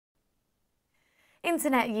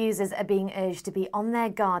Internet users are being urged to be on their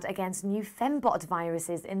guard against new Fembot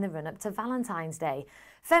viruses in the run-up to Valentine's Day.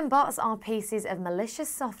 Fembots are pieces of malicious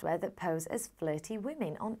software that pose as flirty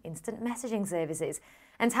women on instant messaging services,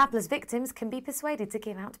 and hapless victims can be persuaded to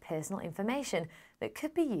give out personal information that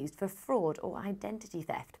could be used for fraud or identity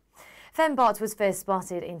theft. Fembot was first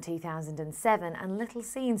spotted in 2007 and little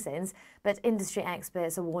seen since, but industry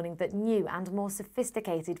experts are warning that new and more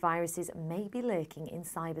sophisticated viruses may be lurking in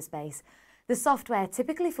cyberspace. The software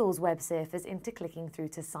typically fools web surfers into clicking through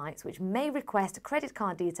to sites which may request credit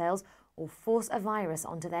card details or force a virus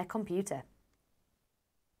onto their computer.